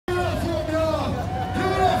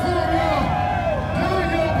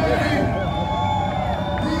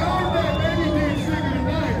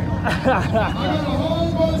got a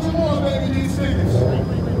whole bunch of more Baby D stickers.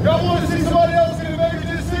 Y'all want to see somebody else get a Baby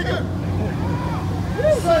D sticker?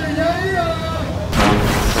 Say yeah.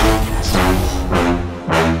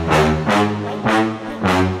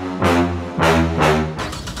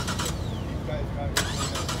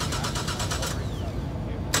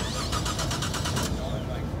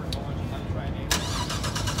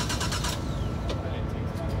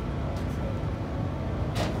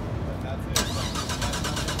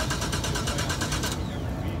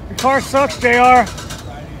 Your car sucks, JR.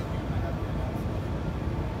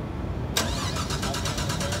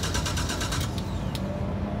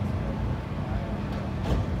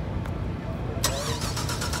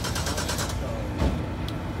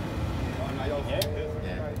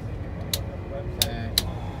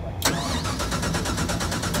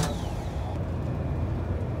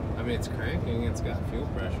 I mean, it's cranking, it's got fuel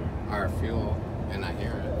pressure, or fuel, and I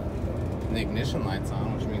hear it. And the ignition light's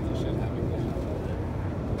on, which means it should have ignition.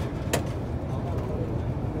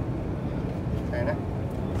 Turn it.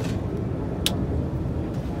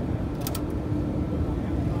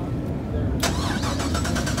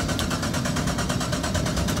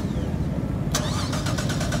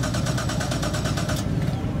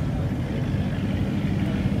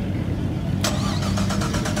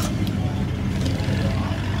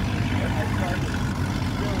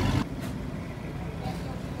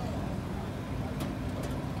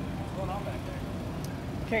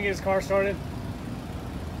 Can't get his car started.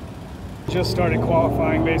 Just started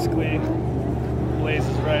qualifying basically. Blaze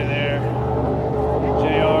is right there.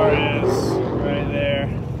 JR is right there.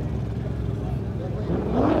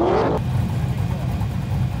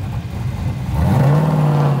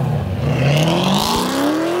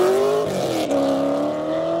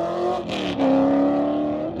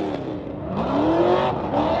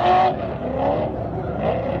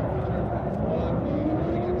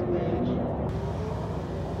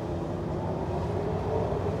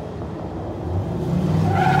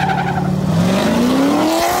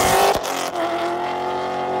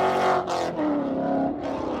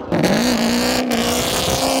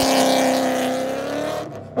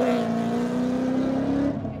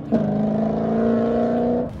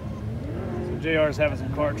 JR's having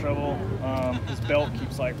some car trouble. His belt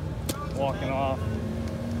keeps like walking off.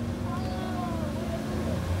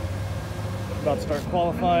 About to start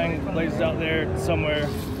qualifying. Blaze is out there somewhere.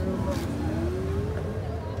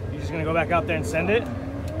 You just gonna go back out there and send it?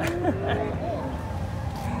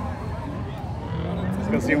 Let's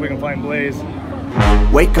go see if we can find Blaze.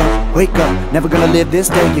 Wake up, never gonna live this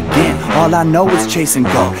day again. All I know is chasing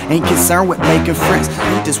gold, ain't concerned with making friends.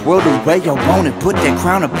 Lead this world the way I want it, put that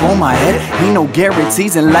crown up on my head. Ain't no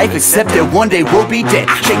guarantees in life except that one day we'll be dead.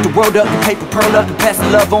 Shake the world up, the paper pearl up, and pass the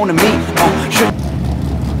love on to me.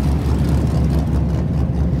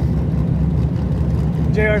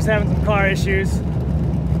 JR's having some car issues.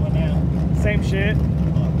 Same shit,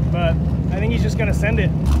 but I think he's just gonna send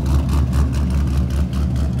it.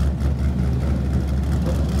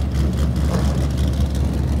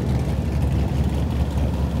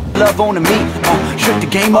 Love on to me, shook the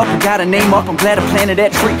game up and got a name up. I'm glad I planted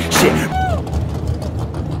that tree. Shit.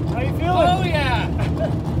 How you feeling? Oh yeah,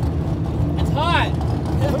 it's hot.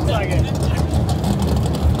 Looks like it.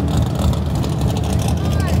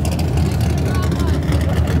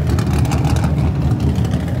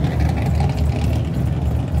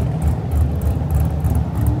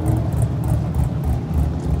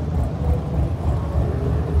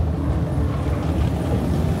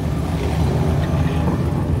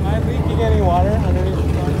 Any water underneath the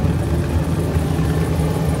car?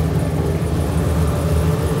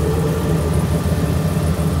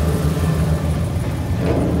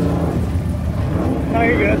 No,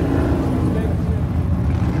 you're good.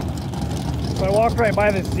 So I walked right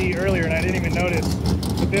by this Z earlier and I didn't even notice,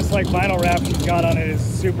 but this like vinyl wrap she's got on it is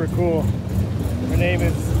super cool. Her name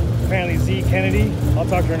is apparently Z Kennedy. I'll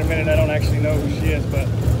talk to her in a minute. I don't actually know who she is, but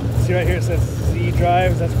see right here it says Z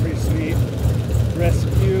Drives. That's pretty sweet.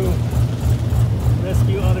 Rescue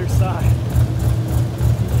other side.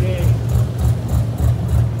 Okay.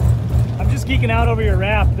 I'm just geeking out over your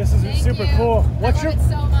wrap. This is super cool. What's your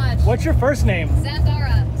so much? What's your first name?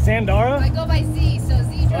 Zandara. Zandara? I go by Z, so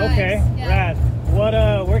Z Drives. Okay, yeah. rad. What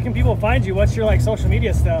where can people find you? What's your like social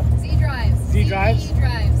media stuff? Z Drives. Z Drives? Z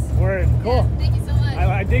Drives. Word, cool. Yeah, thank you so much.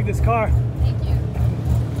 I dig this car. Thank you.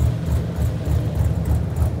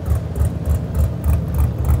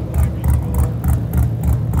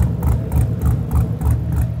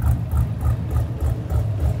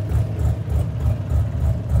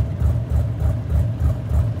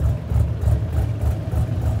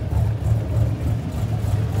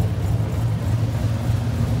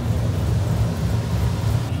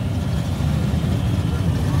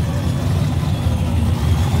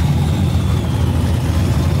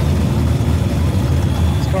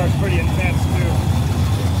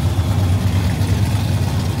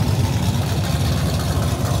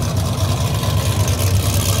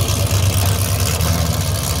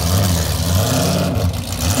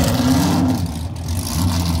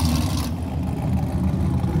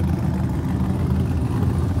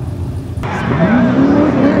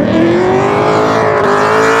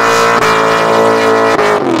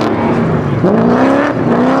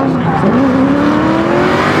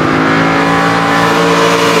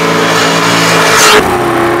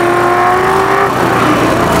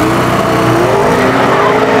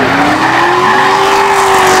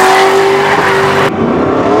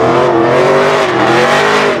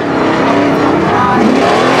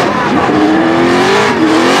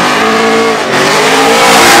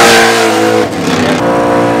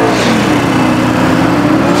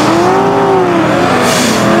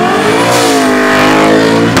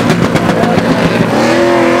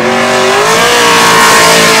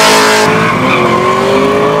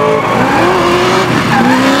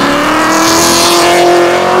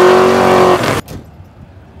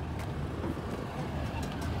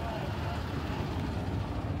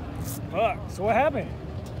 Fuck. So what happened?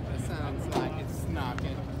 That sounds like it's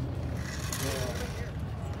knocking.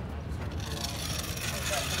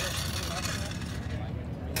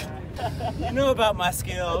 You know about my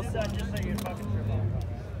skills.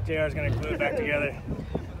 JR's gonna glue it back together.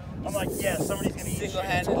 I'm like, yeah, somebody's gonna eat shit.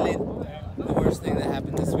 Single-handedly, the worst thing that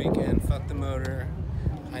happened this weekend. Fuck the motor.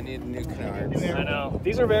 I need new canards. I know.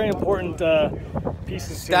 These are very important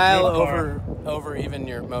pieces. Style to a car. over even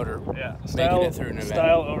your motor. Yeah. Making it through Nevada.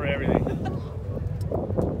 Style over everything.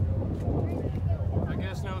 I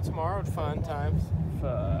guess no tomorrow. Fun times.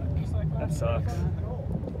 Fuck. That sucks.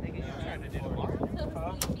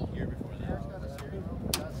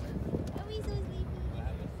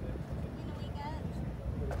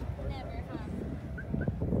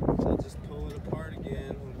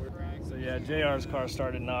 So yeah, JR's car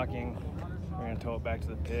started knocking. We're gonna tow it back to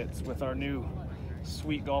the pits with our new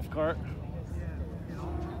sweet golf cart.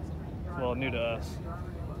 Well, new to us.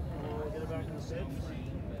 Get it back to the pits.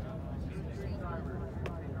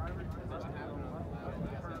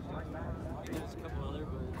 There's a couple other,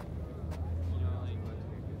 but you know, like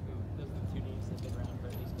those are the two names that have been around for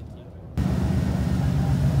at least 15 years.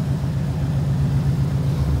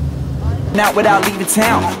 Out without leaving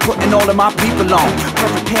town, putting all of my people on.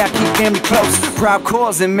 Perfect pair, keep family close. Proud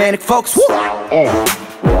cause and manic folks. Woo! Putting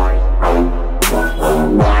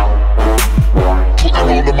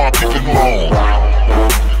all of my people on.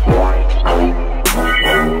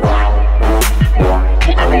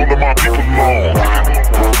 Putting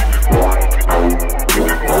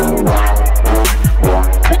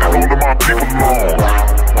all of my people on.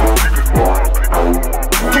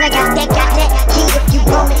 Can I got that G if you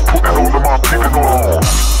want it. Can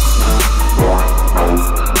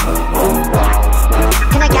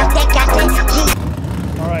I got that G?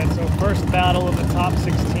 Alright, so first battle of the top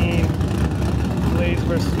 16. Blaze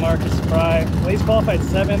versus Marcus Fry. Blaze qualified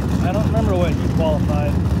 7th. I don't remember what he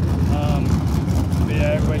qualified. But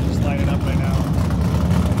yeah, everybody's just lining up right now.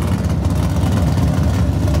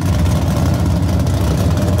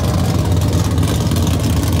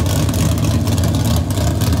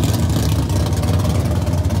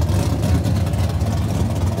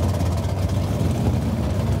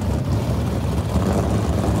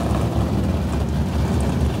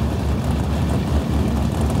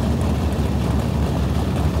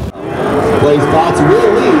 Blaze Fox will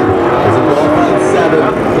lead as he qualified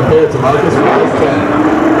 7th compared to Marcus Fry's 10.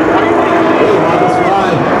 Hey, Marcus Fry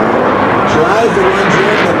tries to run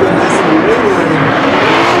in, but then has some wiggling.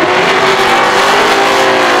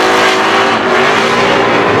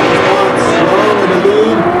 Blaze Fox strong in the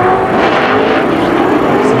lead.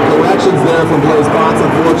 Some corrections there from Blaze Fox,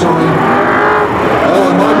 unfortunately. Oh,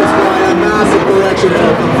 and Marcus Fry, a massive correction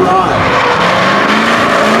there from Fry.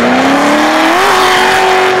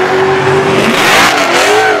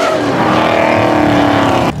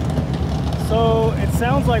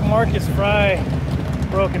 Sounds like Marcus Fry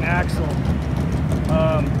broke an axle.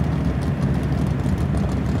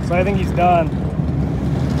 So I think he's done.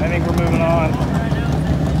 I think we're moving on.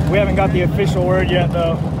 We haven't got the official word yet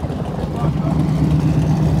though.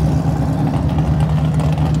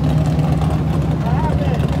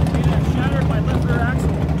 Shattered my left rear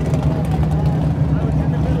axle. I was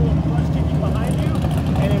in the middle of clutch kicking behind you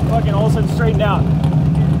and it fucking all of a sudden straightened out.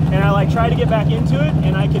 And I like tried to get back into it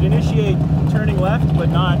and I could initiate turning left but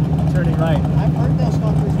not turning right. I've heard those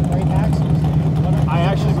fuckers break axles. I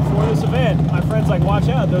actually, before this event, my friend's like, watch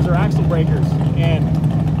out, those are axle breakers. And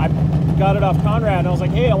I got it off Conrad and I was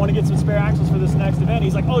like, hey, I want to get some spare axles for this next event.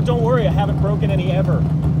 He's like, oh, don't worry, I haven't broken any ever.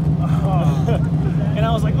 And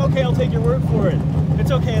I was like, okay, I'll take your word for it.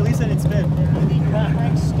 It's okay, at least I didn't spin. You think your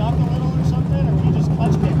crank stuck a little or something, or were you just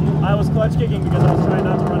clutch kicking? I was clutch kicking because I was trying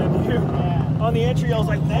not to run into you. Yeah. On the entry, I was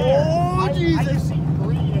like, there. Oh, Jesus. I just see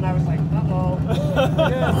green and I was like, uh-oh.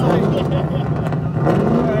 Yeah,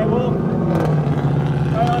 alright, well,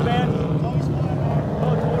 right on, man. Always fun, man.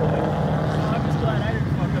 Oh, totally. I'm just glad I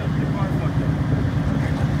didn't fuck up. The car fucked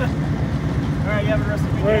up. Alright, you have a rest of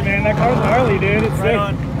the weekend. Word, man, that car's gnarly, dude. It's right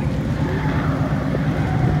on.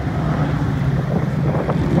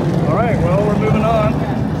 Alright, well, we're moving on.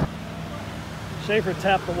 Schaefer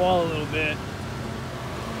tapped the wall a little bit.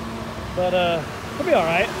 But, he'll be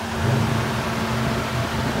alright.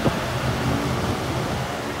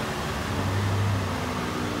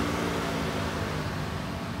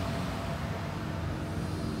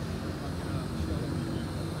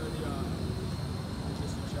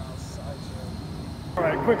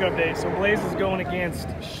 Alright, quick update. So Blaze is going against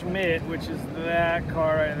Schmidt, which is that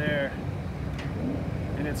car right there.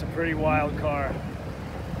 And it's a pretty wild car.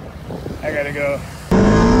 I gotta go.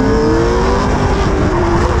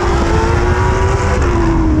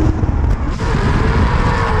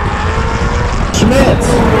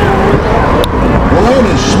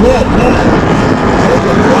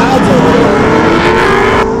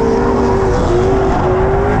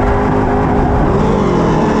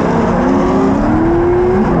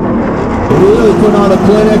 really putting on a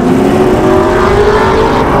clinic.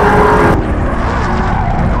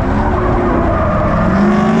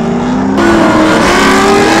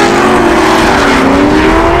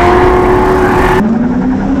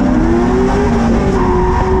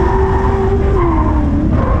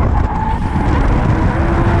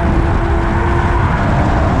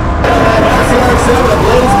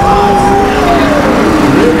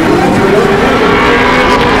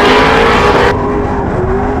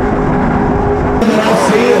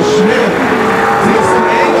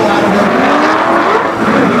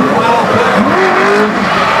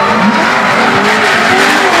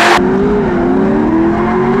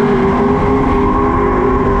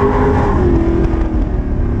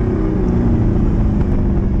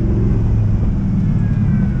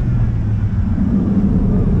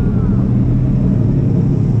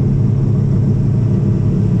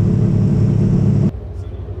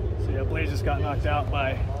 Got knocked out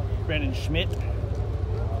by Brendan Schmidt.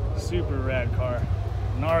 Super rad car,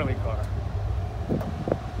 gnarly car.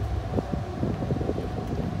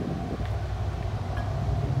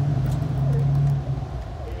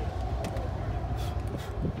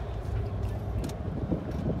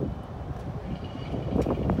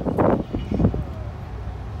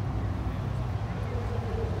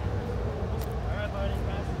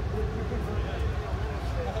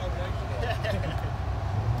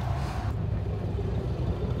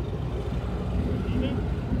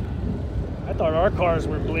 I thought our cars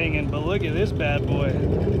were blinging, but look at this bad boy.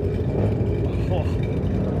 Oh.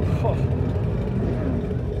 Oh.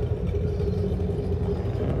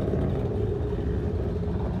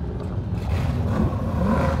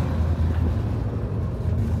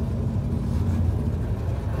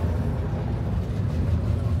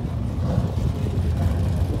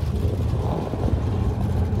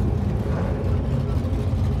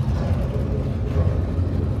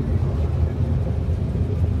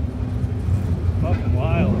 Fucking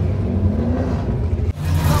wild.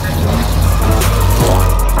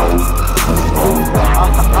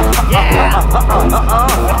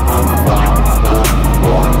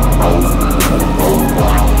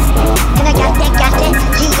 And I got that,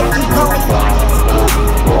 yeah, you know it.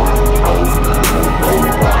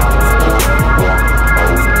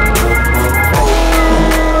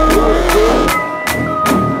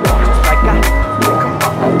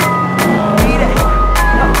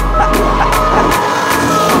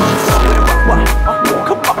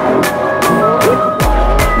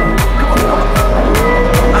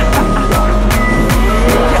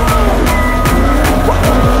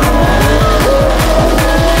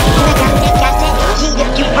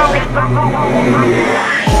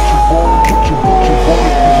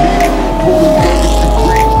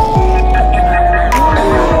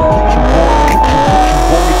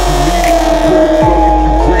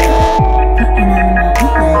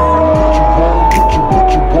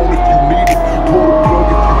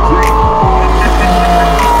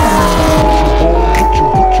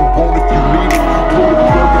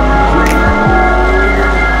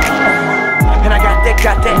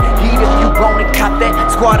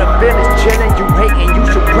 Squad of villains chillin', you hatin', you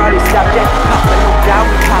should probably stop that. Poppin', no doubt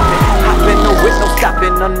we poppin', hoppin', no with no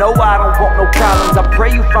stoppin'. No, I don't want no problems, I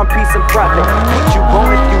pray you find peace and profit. Put you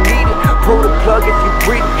on if you need it, pull the plug if you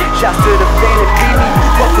breathe it. Shouts to the fan that feed me,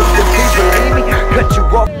 you fuck with them, please believe me. Cut you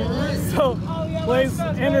off. So, Blaze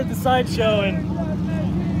entered the sideshow and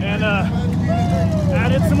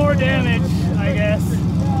added some more damage, I guess.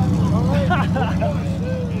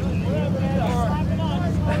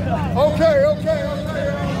 Okay.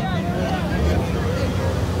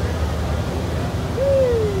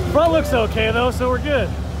 Front looks okay though, so we're good.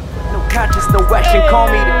 No conscience, no action, call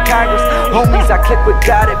me the Congress. Homies, I click with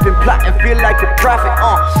God, I've been plotting, feel like a prophet,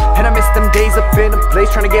 And I miss them days up in the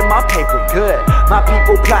place trying to get my paper good. My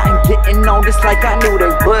people plotting, getting on this like I knew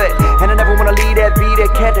they would. And I never wanna leave that be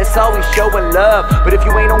that cat that's always showing love. But if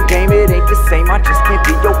you ain't on game, it ain't the same, I just can't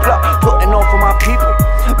be your plug. Putting on for my people,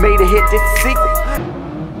 made a hit, this the sequel.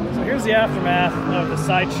 So here's the aftermath of the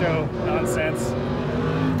sideshow nonsense.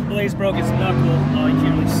 Blaze broke his knuckle. Oh, you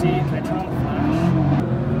can't really see. Can I turn on the flash?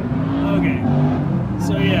 Okay.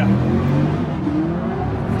 So yeah.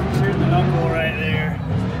 Here's the knuckle right there.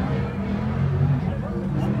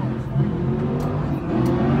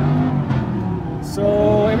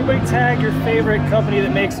 So everybody tag your favorite company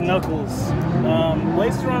that makes knuckles.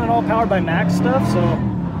 Blaze is running all powered by Max stuff, so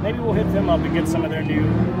maybe we'll hit them up and get some of their new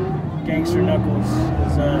gangster knuckles.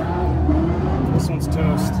 This one's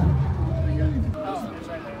toast.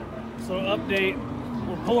 So update,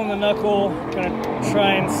 we're pulling the knuckle, gonna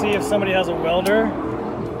try and see if somebody has a welder,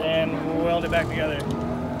 and we'll weld it back together.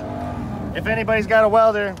 If anybody's got a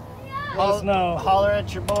welder, Let us know. Holler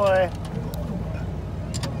at your boy.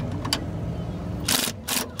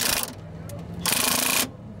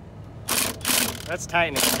 That's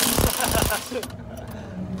tightening.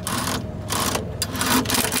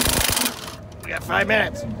 We got 5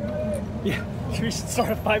 minutes. Yeah, we should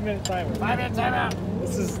start a 5-minute timer. 5-minute timeout.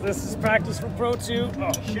 This is practice for Pro 2.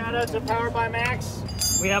 Oh. Shout out to Powered by Max.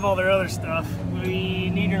 We have all their other stuff. We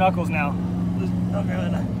need your knuckles now.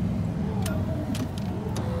 Okay,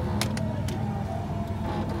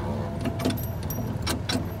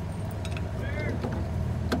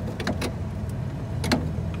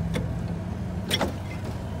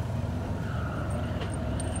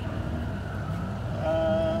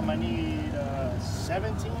 I need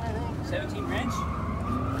 17, I think. 17 wrench?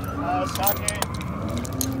 Socket.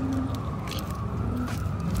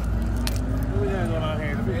 What we got going on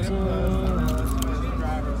here?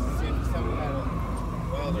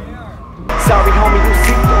 Sorry, homie, you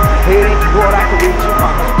see it ain't what I can reach you.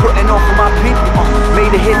 Putting on for my people.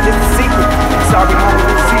 Made a hit, this a secret. Sorry,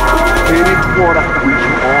 homie, you see it ain't what I can reach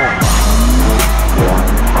you.